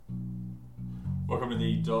Welcome to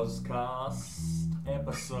the Dozcast,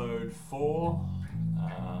 episode 4.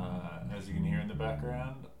 As you can hear in the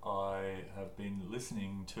background, I have been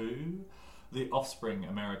listening to The Offspring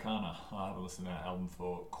Americana. I haven't listened to that album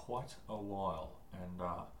for quite a while, and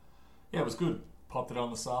it was good. Popped it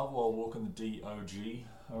on the salve while walking the DOG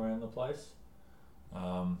around the place.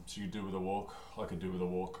 So you could do with a walk, I could do with a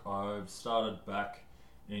walk. I've started back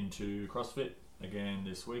into CrossFit again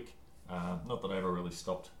this week. Not that I ever really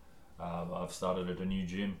stopped. I've started at a new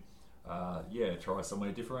gym. Try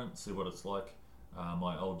somewhere different, see what it's like.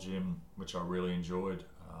 My old gym, which I really enjoyed,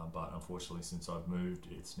 but unfortunately since I've moved,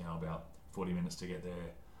 it's now about 40 minutes to get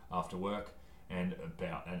there after work and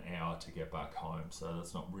about an hour to get back home. So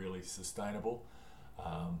that's not really sustainable.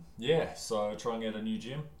 So try and get a new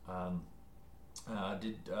gym.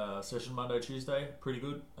 Did session Monday, Tuesday, pretty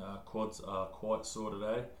good. Quads are quite sore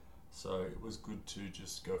today. So it was good to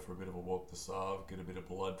just go for a bit of a walk the Salve, get a bit of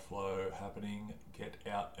blood flow happening, get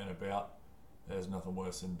out and about. There's nothing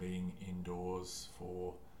worse than being indoors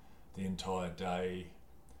for the entire day,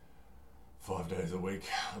 5 days a week.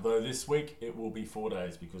 Although this week it will be 4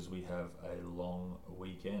 days because we have a long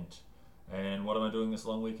weekend. And what am I doing this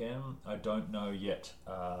long weekend? I don't know yet.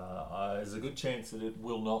 There's a good chance that it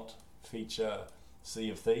will not feature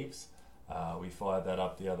Sea of Thieves. We fired that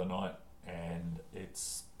up the other night, and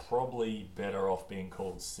it's probably better off being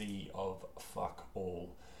called Sea of Fuck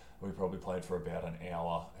All. We probably played for about an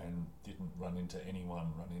hour and didn't run into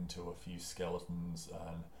anyone, run into a few skeletons,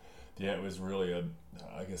 and it was really a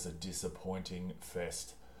disappointing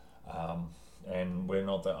fest. And we're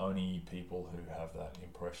not the only people who have that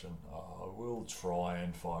impression. I will try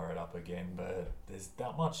and fire it up again, but there's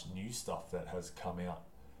that much new stuff that has come out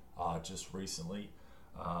just recently.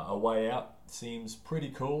 A Way Out seems pretty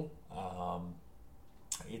cool.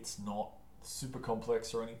 It's not super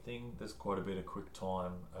complex or anything. There's quite a bit of quick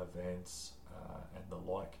time events and the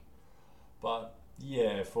like. But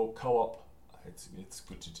yeah, for co-op, it's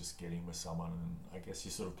good to just get in with someone, and I guess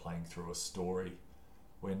you're sort of playing through a story.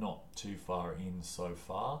 We're not too far in so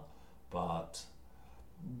far, but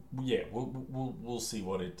yeah, we'll see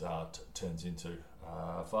what it turns into.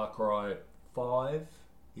 Far Cry 5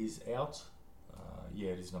 is out.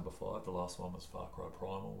 It is number 5. The last one was Far Cry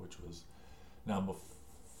Primal, which was number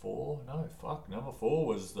 4. Number 4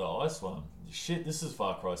 was the ice one. Shit, this is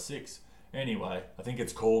Far Cry 6. Anyway, I think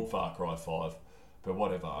it's called Far Cry 5, but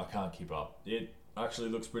whatever, I can't keep up. It actually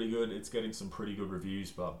looks pretty good. It's getting some pretty good reviews,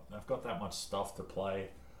 but I've got that much stuff to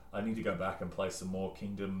play. I need to go back and play some more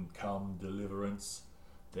Kingdom Come Deliverance.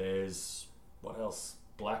 There's, what else?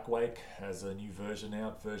 Black Wake has a new version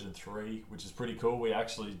out, version 3, which is pretty cool. We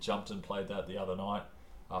actually jumped and played that the other night.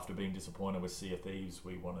 After being disappointed with Sea of Thieves,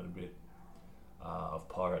 we wanted a bit of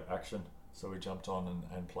pirate action, so we jumped on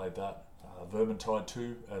and played that. Vermintide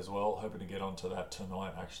 2 as well, hoping to get onto that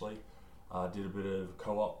tonight actually. Did a bit of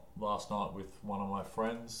co-op last night with one of my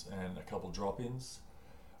friends and a couple drop-ins,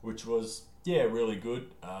 which was, really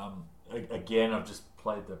good. Again, I've just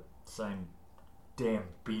played the same damn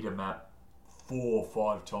beta map 4 or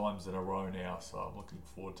 5 times in a row now, so I'm looking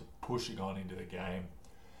forward to pushing on into the game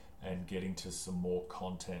and getting to some more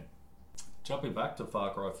content. Jumping back to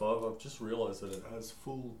Far Cry 5, I've just realised that it has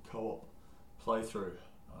full co-op playthrough,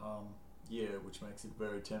 which makes it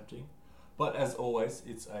very tempting. But as always,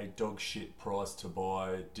 it's a dog shit price to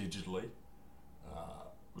buy digitally,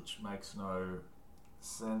 which makes no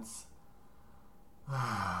sense.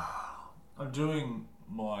 I'm doing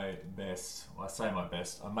my best. I say my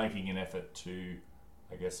best. I'm making an effort to,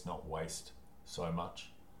 not waste so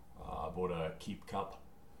much. I bought a Keep Cup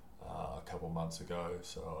a couple months ago,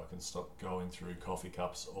 so I can stop going through coffee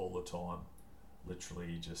cups all the time,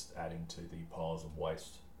 literally just adding to the piles of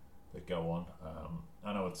waste that go on.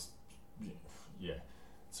 I know it's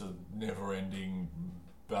a never-ending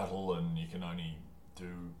battle, and you can only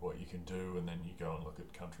do what you can do, and then you go and look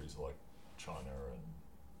at countries like China and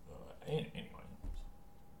anyway,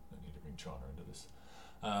 no need to bring China into this.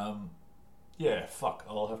 I'll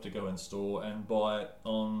have to go in store and buy it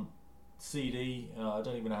on CD. I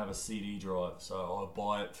don't even have a CD drive, so I'll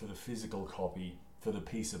buy it for the physical copy, for the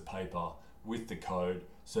piece of paper with the code,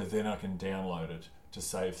 so then I can download it to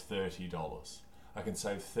save $30. I can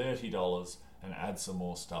save $30 and add some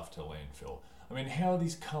more stuff to landfill. I mean, how are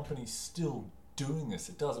these companies still doing this?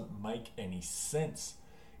 It doesn't make any sense.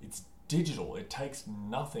 It's digital. It takes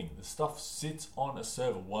nothing. The stuff sits on a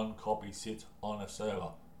server. One copy sits on a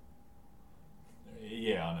server.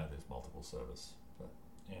 Yeah, I know there's multiple servers, but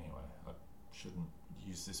anyway, I shouldn't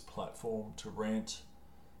use this platform to rant,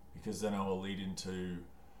 because then I will lead into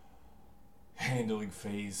handling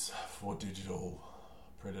fees for digital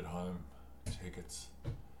printed home tickets.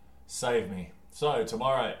 Save me. So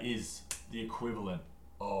tomorrow is the equivalent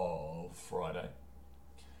of Friday.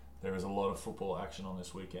 There is a lot of football action on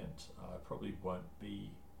this weekend. I probably won't be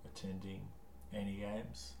attending any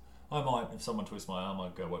games. I might, if someone twists my arm,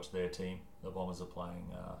 I'd go watch their team. The Bombers are playing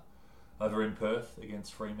over in Perth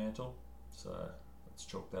against Fremantle. So let's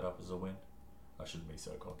chalk that up as a win. I shouldn't be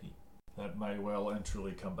so cocky. That may well and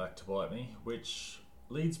truly come back to bite me, which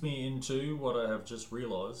leads me into what I have just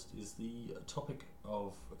realised is the topic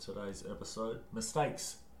of today's episode,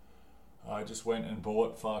 mistakes. I just went and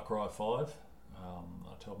bought Far Cry 5.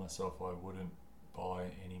 I told myself I wouldn't buy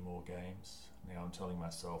any more games. Now I'm telling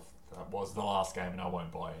myself that was the last game and I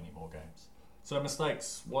won't buy any more games. So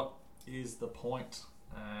mistakes, what is the point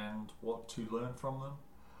and what to learn from them?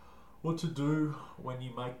 What to do when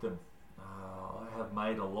you make them? I have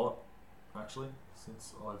made a lot actually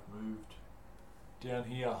since I've moved down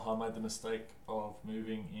here. I made the mistake of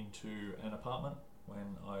moving into an apartment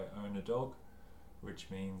when I own a dog, which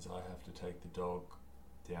means I have to take the dog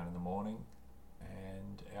down in the morning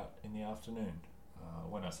and out in the afternoon.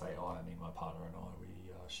 When I say I mean my partner and I. We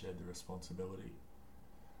shared the responsibility.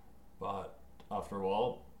 But after a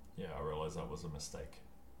while, I realised that was a mistake.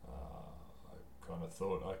 I kind of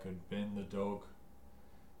thought I could bend the dog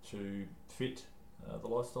to fit the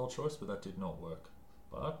lifestyle choice, but that did not work.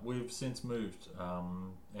 But we've since moved,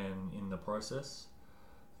 and in the process,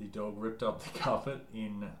 the dog ripped up the carpet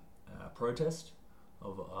in protest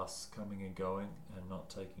of us coming and going and not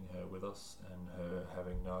taking her with us, and her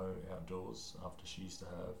having no outdoors after she used to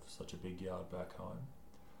have such a big yard back home.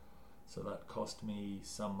 So that cost me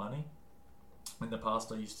some money. In the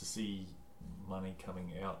past I used to see money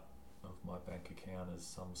coming out of my bank account as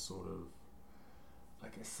some sort of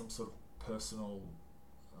personal,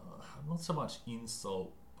 not so much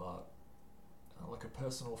insult, but like a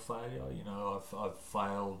personal failure. I've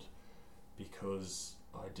failed because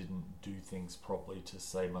I didn't do things properly to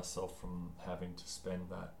save myself from having to spend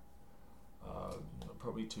that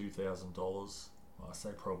probably $2,000. I say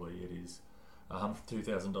probably, it is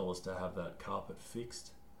 $2,000 to have that carpet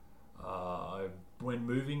fixed. When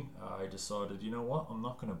moving, I decided, you know what, I'm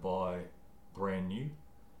not going to buy brand new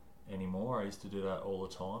anymore. I used to do that all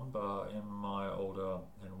the time, but in my older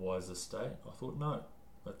and wiser state, I thought, no,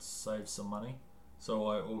 let's save some money. So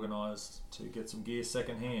I organised to get some gear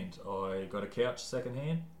second hand. I got a couch second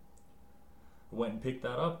hand, went and picked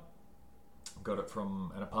that up, got it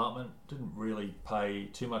from an apartment, didn't really pay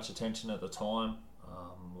too much attention at the time.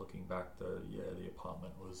 Looking back, the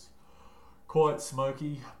apartment was quite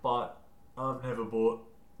smoky, but I've never bought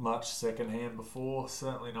much second hand before,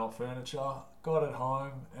 certainly not furniture. Got it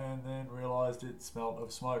home and then realised it smelt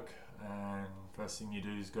of smoke, and first thing you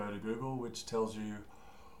do is go to Google, which tells you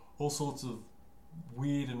all sorts of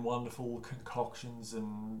weird and wonderful concoctions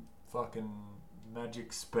and fucking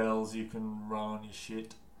magic spells you can run on your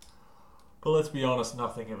shit. But let's be honest,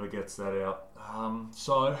 nothing ever gets that out.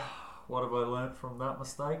 So what have I learnt from that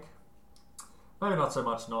mistake? Maybe not so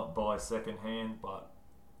much not buy second hand, but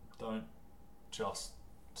don't just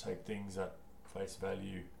take things at face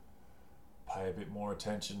value. Pay a bit more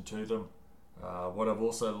attention to them. What I've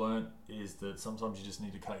also learnt is that sometimes you just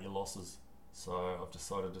need to cut your losses. So I've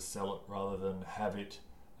decided to sell it rather than have it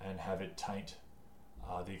taint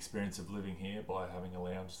the experience of living here by having a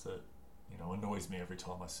lounge that annoys me every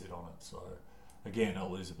time I sit on it. So again,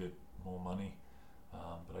 I'll lose a bit more money,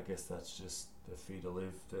 but I guess that's just the fee to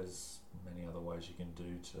live. There's many other ways you can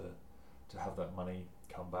do to have that money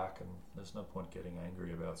come back, and there's no point getting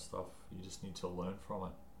angry about stuff. You just need to learn from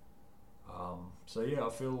it. I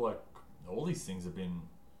feel like all these things have been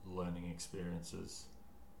learning experiences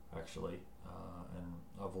actually, and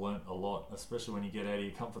I've learnt a lot, especially when you get out of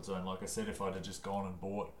your comfort zone. Like I said, if I'd have just gone and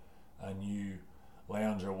bought a new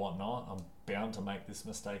lounge or whatnot, I'm bound to make this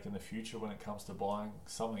mistake in the future when it comes to buying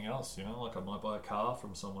something else. Like I might buy a car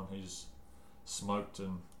from someone who's smoked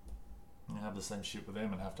and have the same shit with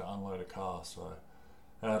them and have to unload a car. So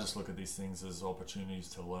I just look at these things as opportunities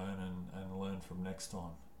to learn and learn from next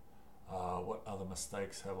time. What other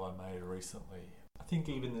mistakes have I made recently? I think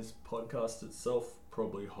even this podcast itself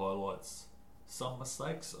probably highlights some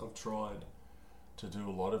mistakes. I've tried to do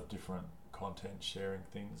a lot of different content sharing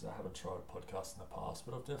things. I haven't tried a podcast in the past,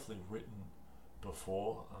 but I've definitely written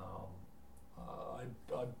before.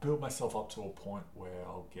 I build myself up to a point where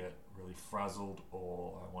I'll get really frazzled,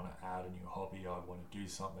 or I want to add a new hobby, I want to do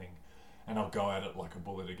something, and I'll go at it like a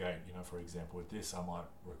bull at a gate. For example, with this, I might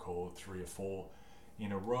record 3 or 4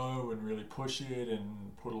 in a row and really push it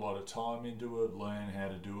and put a lot of time into it, learn how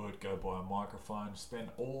to do it, go buy a microphone, spend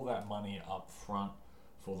all that money up front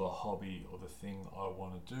for the hobby or the thing I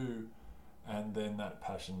want to do, and then that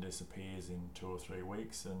passion disappears in 2 or 3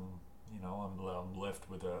 weeks, and I'm left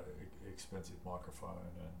with a expensive microphone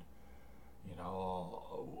and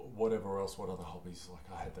whatever else. What other hobbies? Like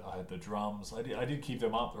I had the drums. I did keep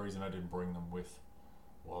them up. The reason I didn't bring them with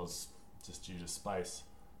was just due to space.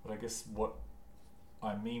 But I guess what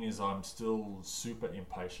I mean is I'm still super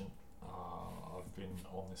impatient. I've been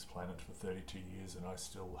on this planet for 32 years and I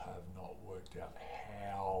still have not worked out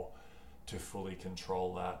how to fully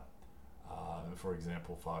control that. For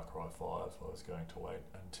example, Far Cry 5, I was going to wait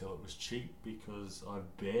until it was cheap because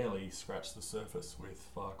I've barely scratched the surface with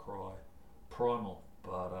Far Cry Primal.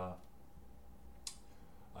 But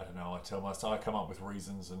I don't know. I come up with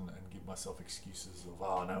reasons and give myself excuses of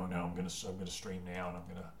no, I'm gonna stream now and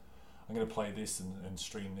I'm gonna play this and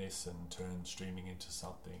stream this and turn streaming into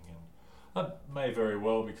something. And I may very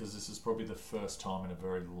well, because this is probably the first time in a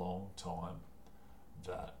very long time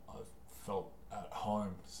that I've felt at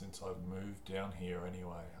home since I've moved down here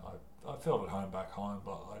anyway. I felt at home back home,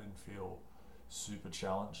 but I didn't feel super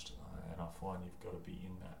challenged. And I find you've got to be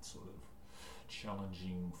in that sort of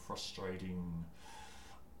challenging, frustrating...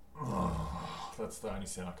 that's the only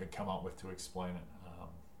thing I could come up with to explain it.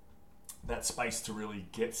 That space to really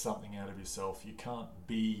get something out of yourself. You can't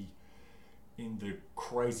be in the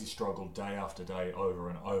crazy struggle day after day over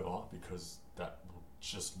and over, because that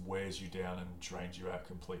just wears you down and drains you out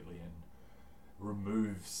completely and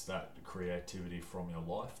removes that creativity from your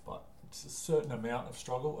life. But it's a certain amount of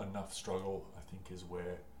struggle. Enough struggle, I think, is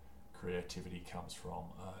where creativity comes from.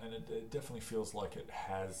 And it definitely feels like it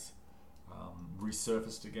has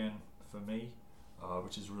resurfaced again for me,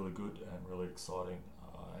 which is really good and really exciting.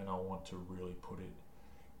 And I want to really put it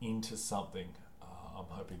into something. I'm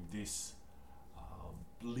hoping this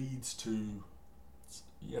leads to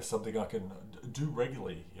something I can do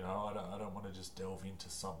regularly. I don't want to just delve into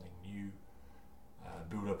something new,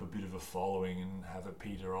 build up a bit of a following and have it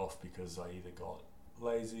peter off because I either got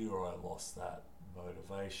lazy or I lost that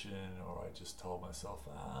motivation, or I just told myself,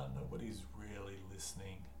 nobody's really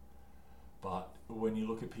listening. But when you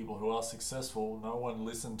look at people who are successful, no one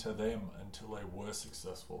listened to them until they were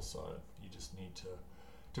successful. So you just need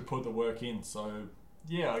to put the work in. So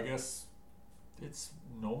yeah, I guess it's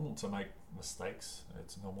normal to make mistakes.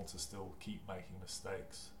 It's normal to still keep making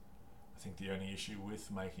mistakes. I think the only issue with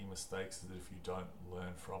making mistakes is that if you don't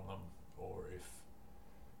learn from them, or if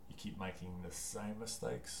you keep making the same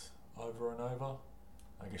mistakes over and over,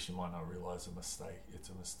 I guess you might not realize it's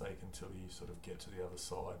a mistake until you sort of get to the other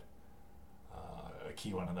side. A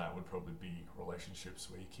key one of that would probably be relationships,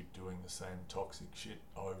 where you keep doing the same toxic shit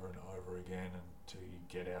over and over again until you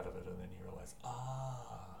get out of it, and then you realize,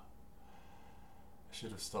 I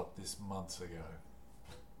should have stopped this months ago.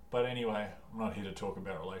 But anyway, I'm not here to talk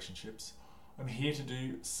about relationships. I'm here to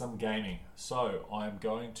do some gaming. So I'm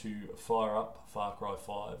going to fire up Far Cry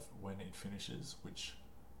 5 when it finishes, which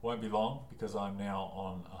won't be long because I'm now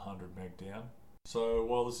on 100 meg down. So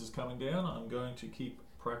while this is coming down, I'm going to keep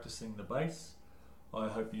practicing the bass. I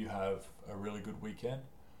hope you have a really good weekend.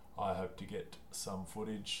 I hope to get some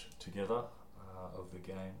footage together of the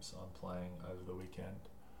games I'm playing over the weekend,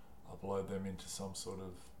 upload them into some sort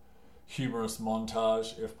of humorous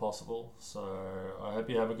montage if possible. So I hope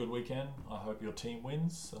you have a good weekend. I hope your team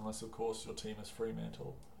wins, unless of course your team is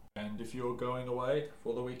Fremantle. And if you're going away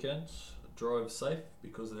for the weekend, drive safe,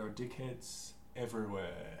 because there are dickheads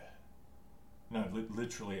everywhere. No,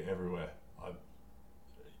 literally everywhere.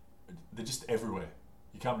 They're just everywhere.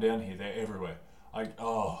 You come down here, they're everywhere. Have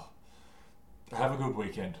a good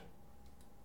weekend.